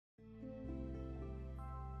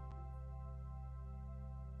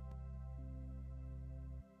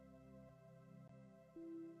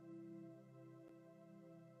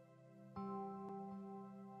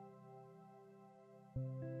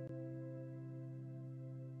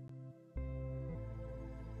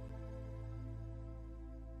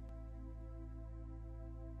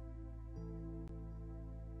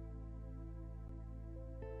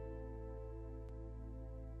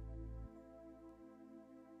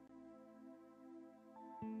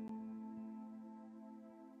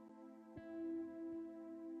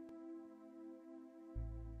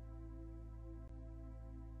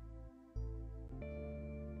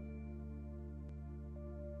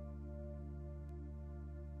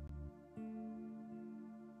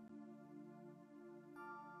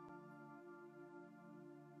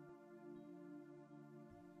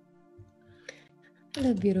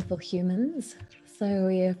Hello, beautiful humans. So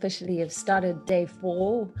we officially have started day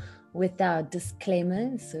 4 with our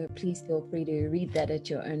disclaimers. So please feel free to read that at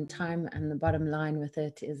your own time. And the bottom line with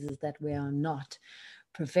it is that we are not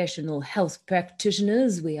professional health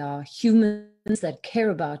practitioners. We are humans that care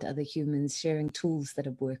about other humans, sharing tools that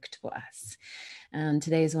have worked for us. And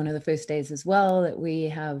today is one of the first days as well that we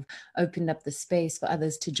have opened up the space for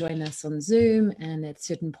others to join us on Zoom. And at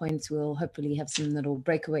certain points, we'll hopefully have some little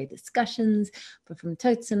breakaway discussions. But from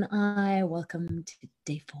Totes and I, welcome to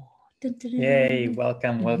day 4. Dun, dun, dun. Yay,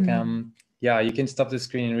 welcome. Yeah, you can stop the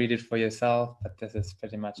screen and read it for yourself, but this is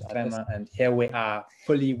pretty much our timer. And here we are,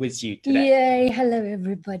 fully with you today. Yay, hello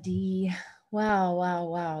everybody.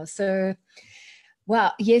 Wow. So,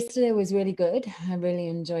 wow, yesterday was really good. I really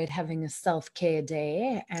enjoyed having a self-care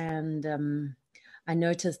day. And I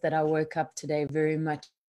noticed that I woke up today very much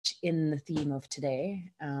in the theme of today.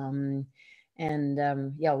 Yeah,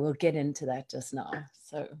 we'll get into that just now.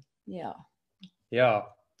 So, yeah. Yeah.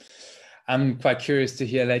 I'm quite curious to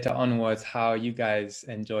hear later onwards how you guys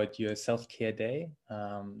enjoyed your self-care day.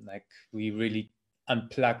 Like we really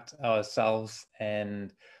unplugged ourselves,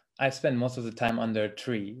 and I spent most of the time under a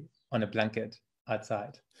tree on a blanket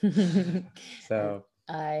outside. So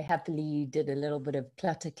I happily did a little bit of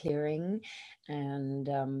clutter clearing and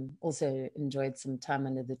also enjoyed some time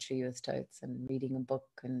under the tree with Totes and reading a book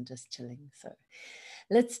and just chilling. So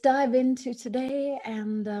let's dive into today,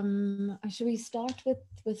 and should we start with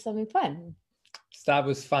something fun? Start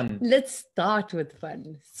with fun. Let's start with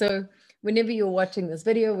fun. So whenever you're watching this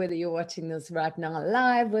video, whether you're watching this right now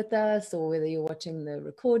live with us or whether you're watching the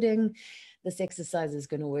recording, this exercise is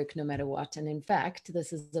going to work no matter what. And in fact,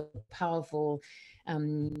 this is a powerful,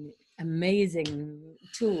 amazing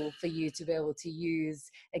tool for you to be able to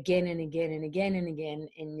use again and again and again and again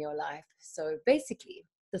in your life. So basically,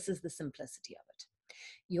 this is the simplicity of it.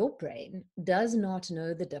 Your brain does not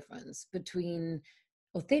know the difference between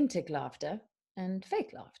authentic laughter and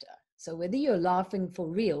fake laughter. So whether you're laughing for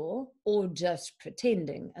real or just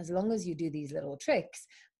pretending, as long as you do these little tricks,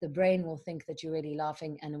 the brain will think that you're really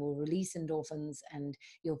laughing and it will release endorphins and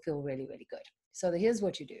you'll feel really, really good. So here's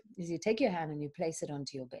what you do, is you take your hand and you place it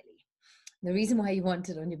onto your belly. The reason why you want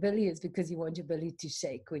it on your belly is because you want your belly to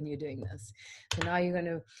shake when you're doing this. So now you're going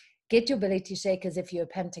to get your belly to shake as if you're a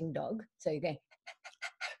panting dog. So you're going,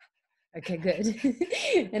 okay, good.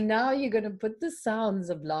 And now you're going to put the sounds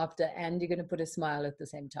of laughter and you're going to put a smile at the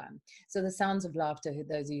same time. So the sounds of laughter,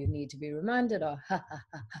 those of you who need to be reminded, are ha ha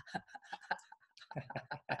ha ha ha.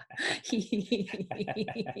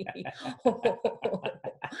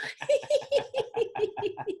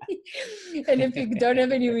 And if you don't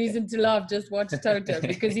have any reason to laugh, just watch Toto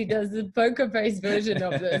because he does the poker face version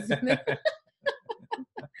of this.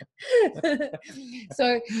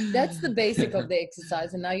 So that's the basic of the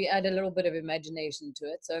exercise, and now you add a little bit of imagination to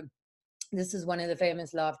it. So this is one of the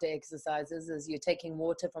famous laughter exercises, is you're taking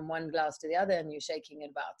water from one glass to the other and you're shaking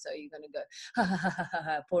it about. So you're going to go ha, ha, ha, ha,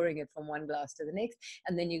 ha, pouring it from one glass to the next,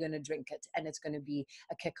 and then you're going to drink it, and it's going to be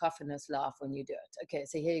a cacophonous laugh when you do it. Okay,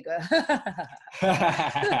 so here you go.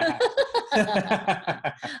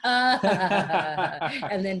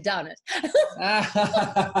 And then down it.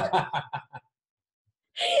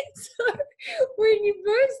 So when you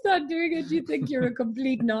first start doing it, you think you're a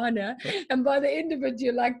complete nana, and by the end of it,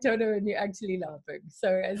 you're like Toto and you're actually laughing.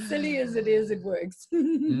 So as silly as it is, it works.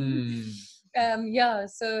 Yeah,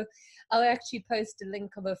 so I'll actually post a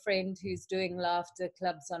link of a friend who's doing laughter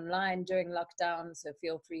clubs online during lockdown, so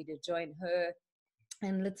feel free to join her.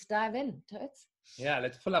 And let's dive in, Totes. Yeah,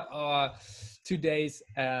 let's pull up our today's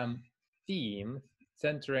theme,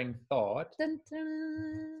 centering thought. Dun,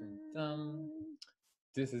 dun. Dun, dun.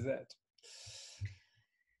 This is it.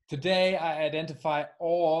 Today, I identify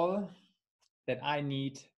all that I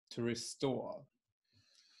need to restore.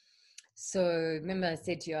 So remember I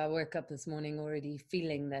said to you, I woke up this morning already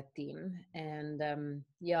feeling that theme. And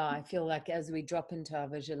yeah, I feel like as we drop into our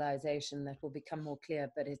visualization, that will become more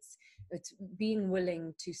clear, but it's being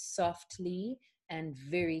willing to softly and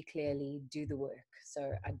very clearly do the work.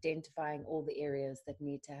 So identifying all the areas that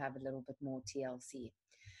need to have a little bit more TLC.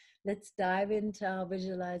 Let's dive into our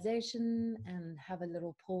visualization and have a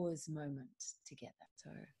little pause moment together.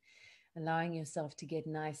 So allowing yourself to get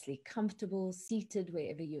nicely comfortable, seated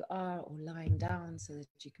wherever you are, or lying down so that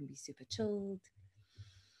you can be super chilled.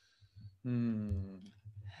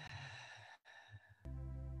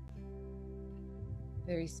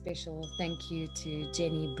 Very special thank you to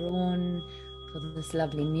Jenny Braun for this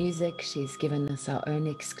lovely music. She's given us our own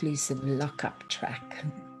exclusive lockup track.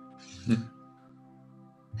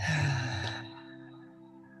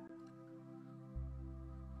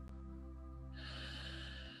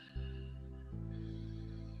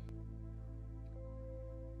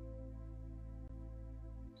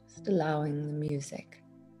 Just allowing the music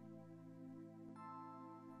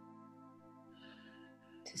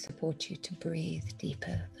to support you to breathe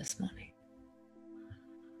deeper this morning.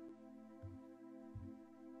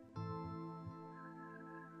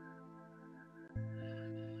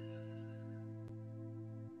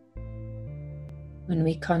 When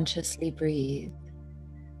we consciously breathe,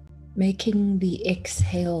 making the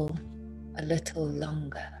exhale a little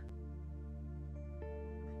longer,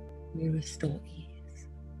 we restore ease.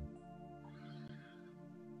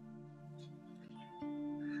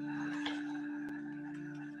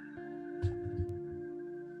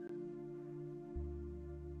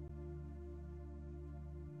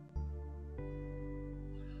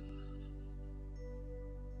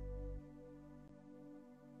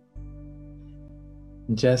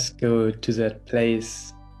 Just go to that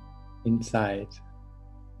place inside,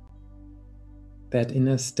 that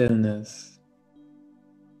inner stillness,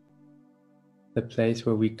 the place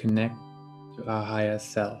where we connect to our higher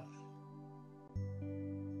self.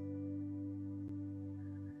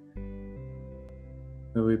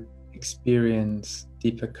 Where we experience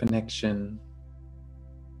deeper connection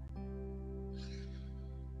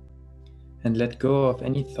and let go of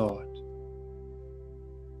any thought.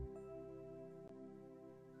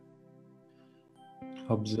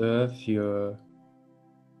 Observe your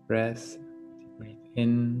breath, breathe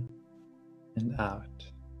in and out.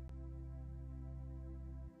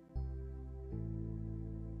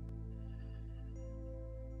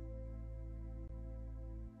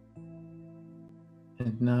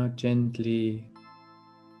 And now gently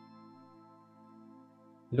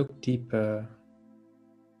look deeper.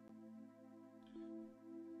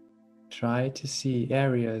 Try to see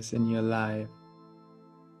areas in your life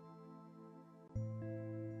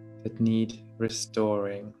that need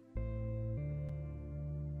restoring.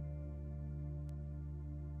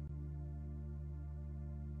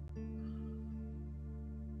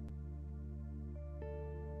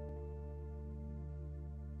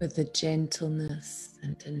 With a gentleness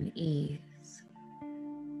and an ease,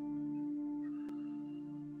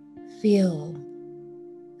 feel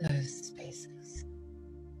those spaces.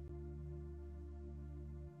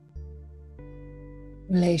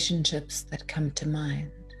 Relationships that come to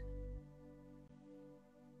mind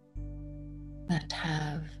that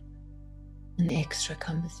have an extra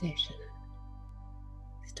conversation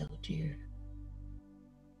still due.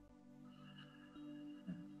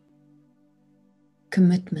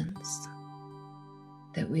 Commitments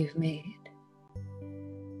that we've made,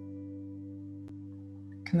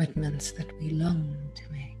 commitments that we long to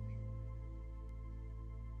make.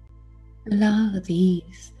 Allow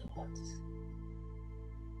these thoughts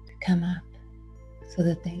to come up so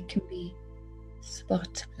that they can be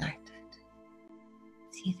spotlighted.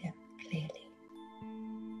 See them clearly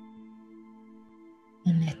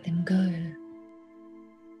and let them go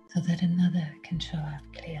so that another can show up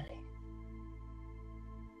clearly.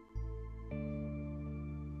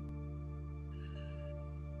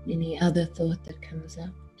 Any other thought that comes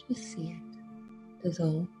up, just see it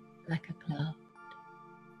dissolve like a cloud.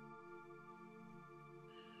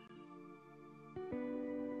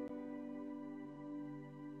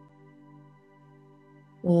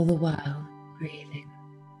 All the while breathing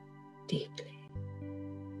deeply.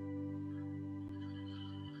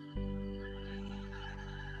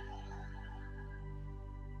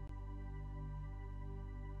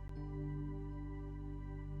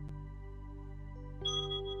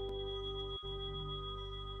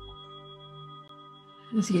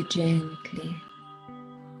 As you gently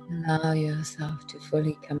allow yourself to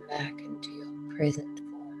fully come back into your present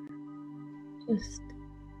form, just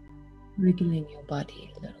wriggling your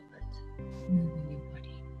body a little bit, moving your body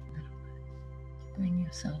a little bit, bring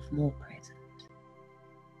yourself more present.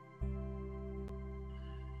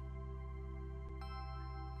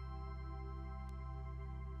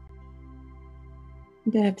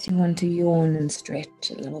 Perhaps you want to yawn and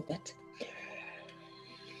stretch a little bit.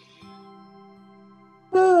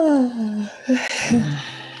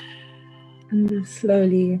 And just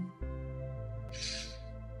slowly,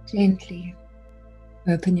 gently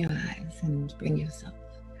open your eyes and bring yourself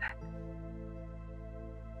back.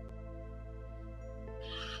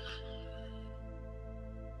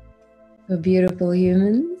 So beautiful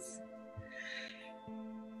humans.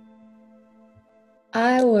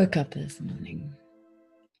 I woke up this morning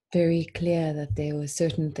very clear that there were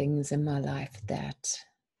certain things in my life that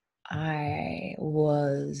I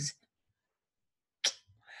was,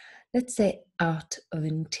 let's say, out of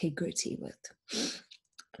integrity with.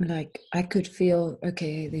 Like I could feel,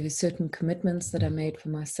 okay, there were certain commitments that I made for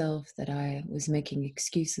myself that I was making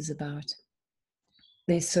excuses about.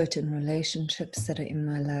 there's certain relationships that are in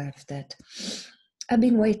my life that I've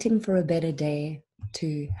been waiting for a better day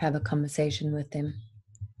to have a conversation with them.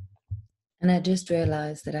 And I just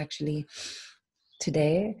realized that actually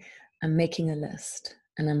today I'm making a list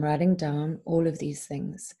and I'm writing down all of these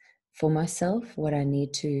things for myself, what I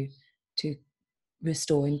need to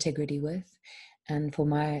restore integrity with, and for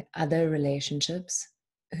my other relationships,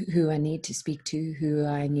 who I need to speak to, who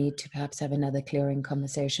I need to perhaps have another clearing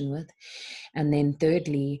conversation with. And then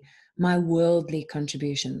thirdly, my worldly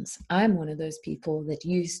contributions. I'm one of those people that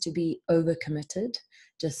used to be overcommitted,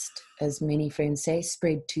 just as many friends say,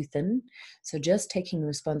 spread too thin. So just taking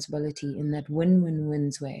responsibility in that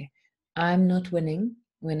win-win-wins way. I'm not winning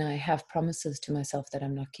when I have promises to myself that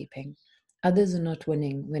I'm not keeping. Others are not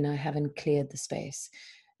winning when I haven't cleared the space.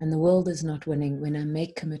 And the world is not winning when I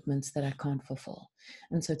make commitments that I can't fulfill.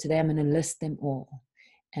 And so today I'm going to list them all.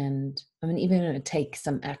 And I'm even going to take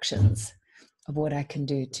some actions of what I can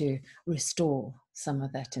do to restore some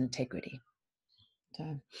of that integrity.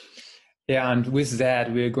 So. Yeah, and with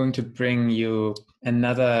that, we're going to bring you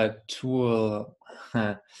another tool,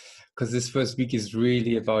 because this first week is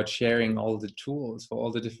really about sharing all the tools for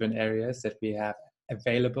all the different areas that we have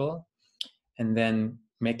available, and then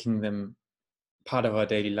making them part of our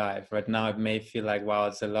daily life. Right now, it may feel like, wow,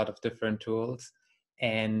 it's a lot of different tools,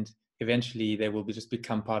 and eventually they will just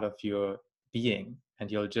become part of your being,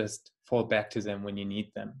 and you'll just fall back to them when you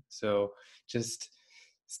need them. So just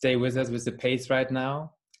stay with us with the pace right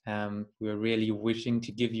now. We're really wishing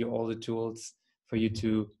to give you all the tools for you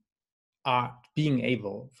to being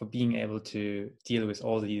able to deal with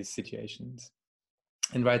all these situations.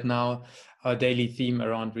 And right now, our daily theme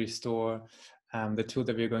around restore, the tool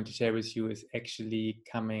that we're going to share with you is actually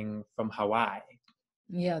coming from Hawaii.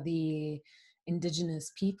 Yeah, the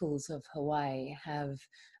indigenous peoples of Hawaii have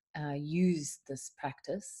used this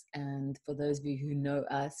practice. And for those of you who know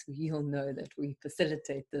us, you'll know that we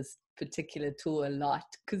facilitate this particular tool a lot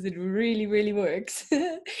because it really, really works.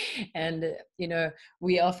 And,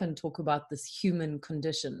 we often talk about this human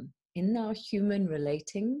condition. In our human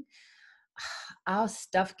relating, our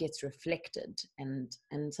stuff gets reflected, and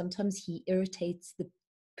sometimes he irritates the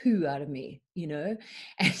poo out of me, and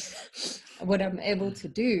what I'm able to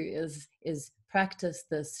do is practice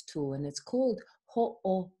this tool, and it's called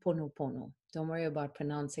ho'oponopono. Don't worry about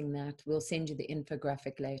pronouncing that. We'll send you the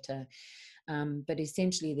infographic later, but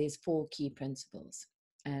essentially there's 4 key principles,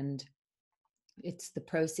 and it's the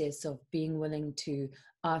process of being willing to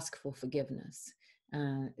ask for forgiveness,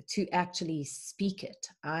 to actually speak it.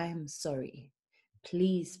 I'm sorry.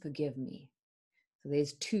 Please forgive me. So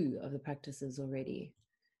there's 2 of the practices already.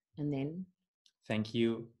 And then thank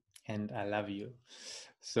you and I love you.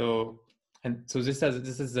 So this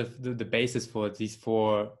is the basis for these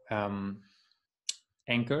 4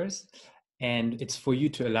 anchors, and it's for you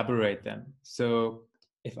to elaborate them. So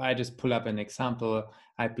if I just pull up an example,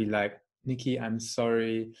 I'd be like, Nikki, I'm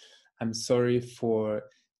sorry for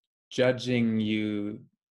judging you,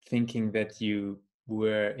 thinking that you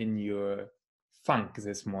were in your funk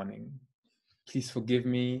this morning. Please forgive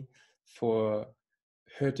me for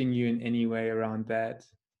hurting you in any way around that,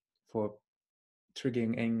 for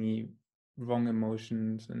triggering any wrong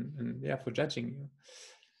emotions, and yeah, for judging you.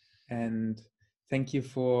 And thank you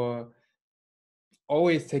for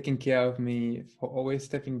always taking care of me, for always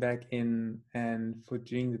stepping back in, and for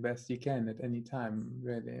doing the best you can at any time,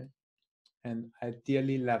 really. And I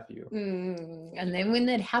dearly love you. And then when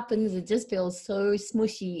that happens, it just feels so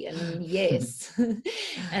smushy, and yes.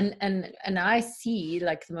 and I see,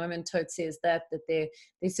 like the moment Tote says that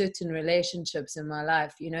there's certain relationships in my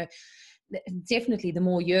life, definitely the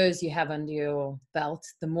more years you have under your belt,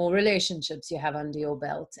 the more relationships you have under your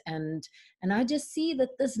belt. And I just see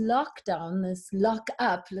that this lockdown, this lock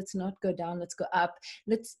up, let's not go down, let's go up.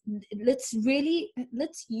 Let's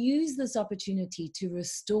use this opportunity to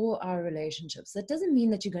restore our relationships. That doesn't mean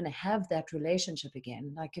that you're going to have that relationship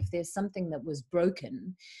again. Like if there's something that was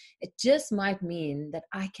broken, it just might mean that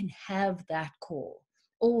I can have that call,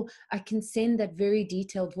 or I can send that very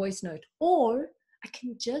detailed voice note, or I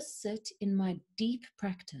can just sit in my deep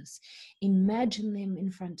practice, imagine them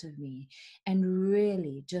in front of me, and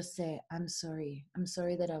really just say, I'm sorry. I'm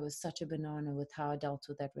sorry that I was such a banana with how I dealt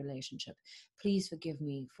with that relationship. Please forgive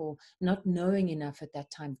me for not knowing enough at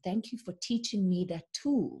that time. Thank you for teaching me that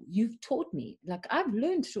tool. You've taught me. Like I've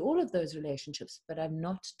learned through all of those relationships, but I've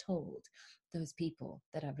not told those people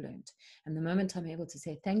that I've learned. And the moment I'm able to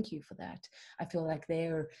say thank you for that, I feel like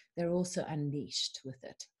they're also unleashed with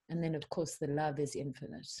it. And then, of course, the love is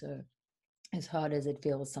infinite. So as hard as it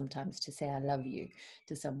feels sometimes to say I love you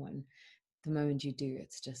to someone, the moment you do,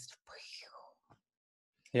 it's just...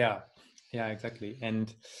 Yeah. Yeah, exactly.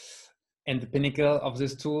 And the pinnacle of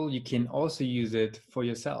this tool, you can also use it for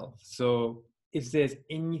yourself. So if there's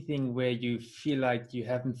anything where you feel like you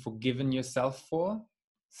haven't forgiven yourself for,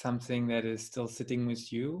 something that is still sitting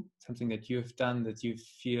with you, something that you have done that you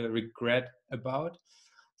feel regret about,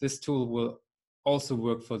 this tool will also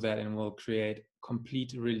work for that and will create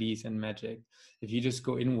complete release and magic. If you just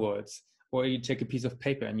go inwards, or you take a piece of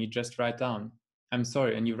paper and you just write down, I'm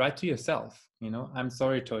sorry, and you write to yourself, I'm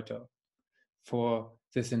sorry, Toto, for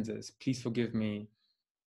this and this. Please forgive me.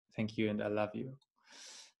 Thank you, and I love you.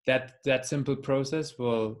 That simple process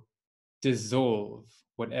will dissolve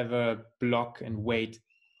whatever block and weight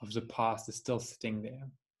of the past is still sitting there.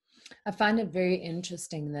 I find it very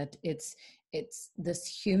interesting that it's this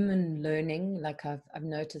human learning. Like I've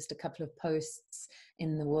noticed a couple of posts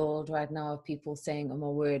in the world right now of people saying, oh my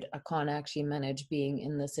word, I can't actually manage being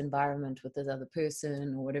in this environment with this other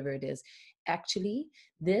person or whatever it is. Actually,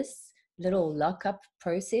 this little lockup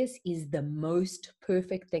process is the most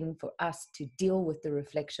perfect thing for us to deal with the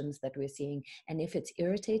reflections that we're seeing. And if it's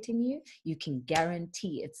irritating you, you can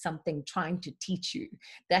guarantee it's something trying to teach you.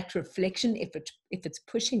 That reflection, if it's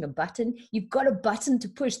pushing a button, you've got a button to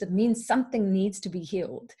push. That means something needs to be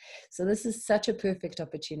healed. So this is such a perfect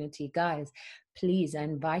opportunity. Guys, please, I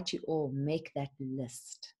invite you all, make that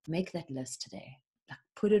list. Make that list today. Like,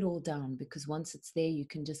 put it all down, because once it's there, you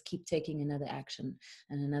can just keep taking another action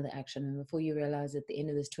and another action. And before you realize, at the end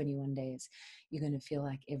of this 21 days, you're going to feel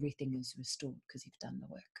like everything is restored because you've done the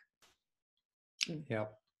work. Yeah.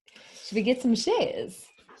 Should we get some shares?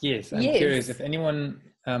 Yes, I'm curious if anyone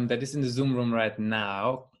that is in the Zoom room right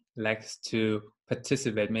now likes to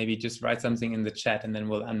participate. Maybe just write something in the chat and then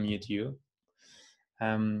we'll unmute you.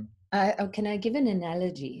 Can I give an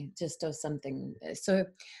analogy just of something? So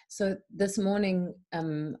this morning,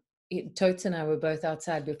 Totes and I were both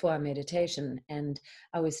outside before our meditation, and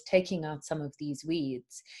I was taking out some of these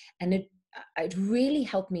weeds, and it really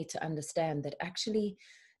helped me to understand that actually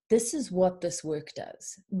this is what this work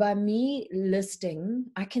does. By me listing,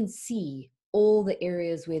 I can see all the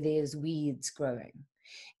areas where there's weeds growing.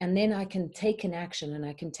 And then I can take an action, and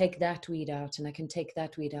I can take that weed out, and I can take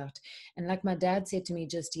that weed out. And like my dad said to me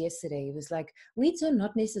just yesterday, he was like, weeds are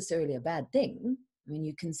not necessarily a bad thing. I mean,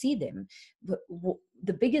 you can see them, but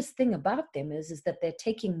the biggest thing about them is that they're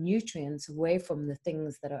taking nutrients away from the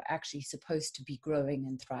things that are actually supposed to be growing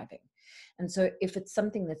and thriving. And so if it's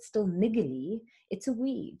something that's still niggly, it's a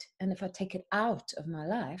weed. And if I take it out of my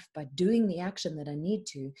life by doing the action that I need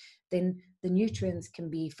to, then the nutrients can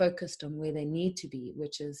be focused on where they need to be,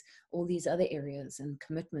 which is all these other areas and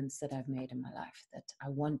commitments that I've made in my life that I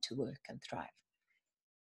want to work and thrive.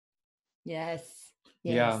 Yes.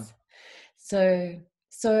 Yeah. So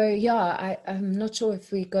yeah, I'm not sure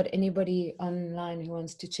if we got anybody online who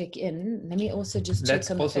wants to check in. Let me also just check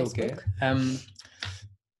on the Facebook. Okay.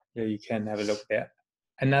 Yeah, you can have a look there.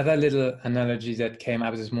 Another little analogy that came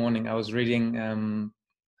up this morning, I was reading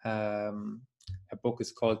a book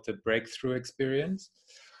is called The Breakthrough Experience.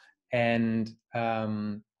 And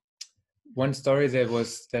one story there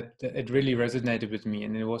was that it really resonated with me.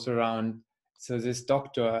 And it was around, so this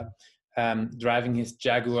doctor driving his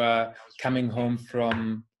Jaguar, coming home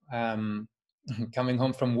from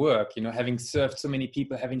work, having served so many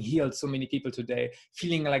people, having healed so many people today,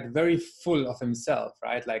 feeling like very full of himself,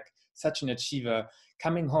 right? Like such an achiever,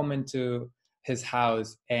 coming home into his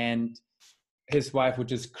house, and his wife would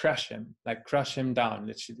just crush him down,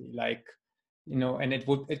 literally, like, and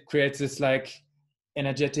it creates this like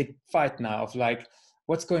energetic fight now of like,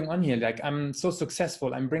 what's going on here? Like, I'm so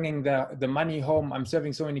successful, I'm bringing the money home, I'm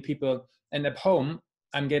serving so many people, and at home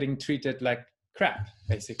I'm getting treated like crap,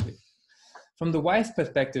 basically. From the wife's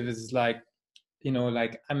perspective, is like,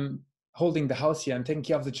 like, I'm holding the house here, I'm taking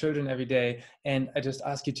care of the children every day, and I just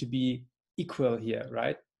ask you to be equal here,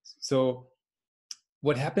 right? So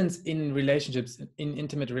what happens in relationships, in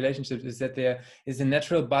intimate relationships, is that there is a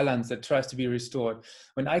natural balance that tries to be restored.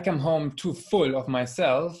 When I come home too full of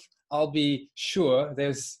myself, I'll be sure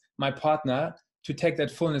there's my partner to take that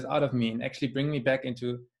fullness out of me and actually bring me back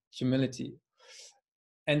into humility.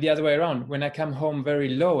 And the other way around, when I come home very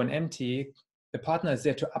low and empty, the partner is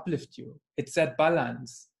there to uplift you. It's that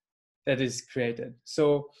balance that is created.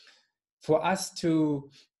 So for us to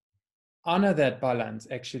honor that balance,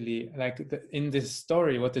 actually, like in this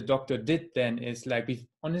story, what the doctor did then is, like,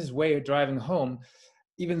 on his way driving home,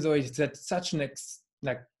 even though he had such an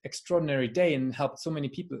extraordinary day and helped so many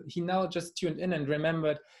people, he now just tuned in and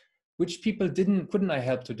remembered, which people couldn't I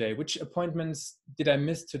help today? Which appointments did I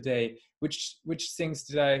miss today? Which things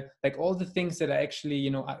did I, like, all the things that I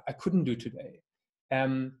actually, I couldn't do today,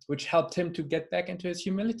 which helped him to get back into his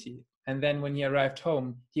humility. And then when he arrived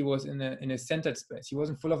home, he was in a centered space. He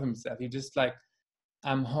wasn't full of himself. He just like,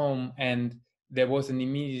 I'm home, and there was an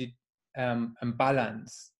immediate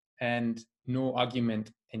imbalance and no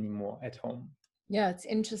argument anymore at home. Yeah, it's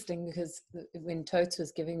interesting because when Toto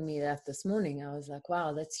was giving me that this morning, I was like,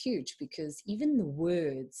 wow, that's huge, because even the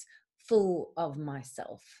words full of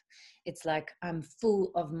myself, it's like I'm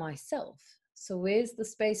full of myself. So where's the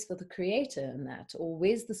space for the creator in that? Or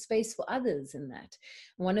where's the space for others in that?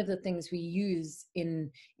 One of the things we use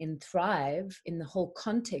in Thrive, in the whole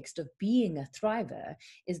context of being a thriver,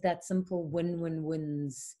 is that simple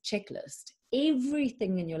win-win-wins checklist.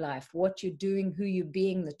 Everything in your life, what you're doing, who you're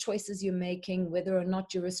being, the choices you're making, whether or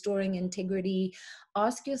not you're restoring integrity,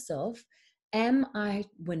 ask yourself, am I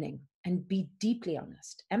winning? And be deeply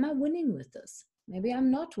honest. Am I winning with this? Maybe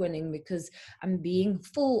I'm not winning because I'm being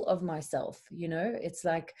full of myself. You know, it's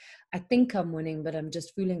like, I think I'm winning, but I'm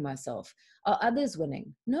just fooling myself. Are others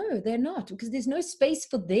winning? No, they're not, because there's no space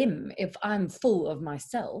for them if I'm full of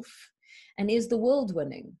myself. And is the world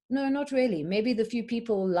winning? No, not really. Maybe the few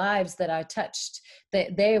people lives that I touched,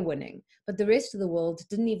 they're winning. But the rest of the world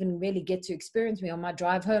didn't even really get to experience me. On my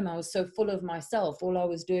drive home, I was so full of myself. All I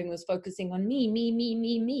was doing was focusing on me, me, me,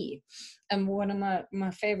 me, me. And one of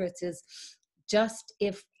my favorites is just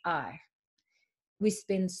if I. We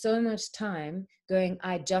spend so much time going,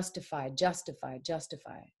 I justify, justify,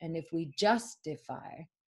 justify. And if we justify,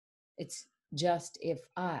 it's just if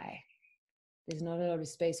I. There's not a lot of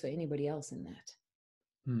space for anybody else in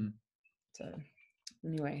that. So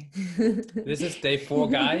anyway. This is day 4,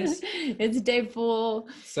 guys. It's day 4.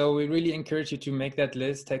 So we really encourage you to make that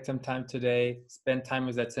list, take some time today, spend time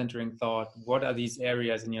with that centering thought. What are these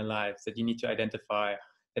areas in your life that you need to identify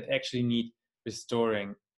that actually need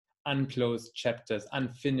restoring? Unclosed chapters,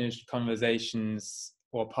 unfinished conversations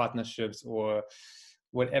or partnerships or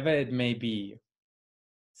whatever it may be.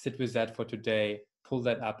 Sit with that for today, pull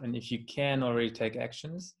that up. And if you can already take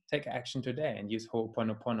actions, take action today and use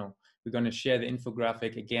Ho'oponopono. We're going to share the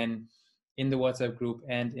infographic again in the WhatsApp group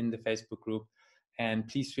and in the Facebook group. And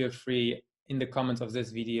please feel free in the comments of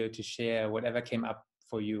this video to share whatever came up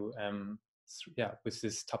for you with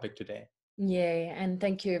this topic today. Yeah, and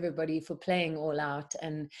thank you everybody for playing all out,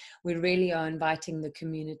 and we really are inviting the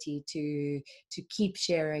community to keep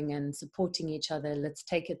sharing and supporting each other. Let's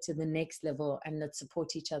take it to the next level, and let's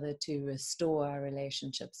support each other to restore our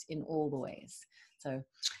relationships in all the ways. So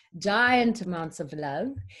giant amounts of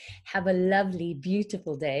love. Have a lovely,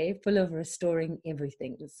 beautiful day full of restoring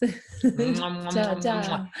everything. Ciao,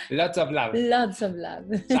 ciao. Lots of love. Lots of love.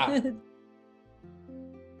 Ciao.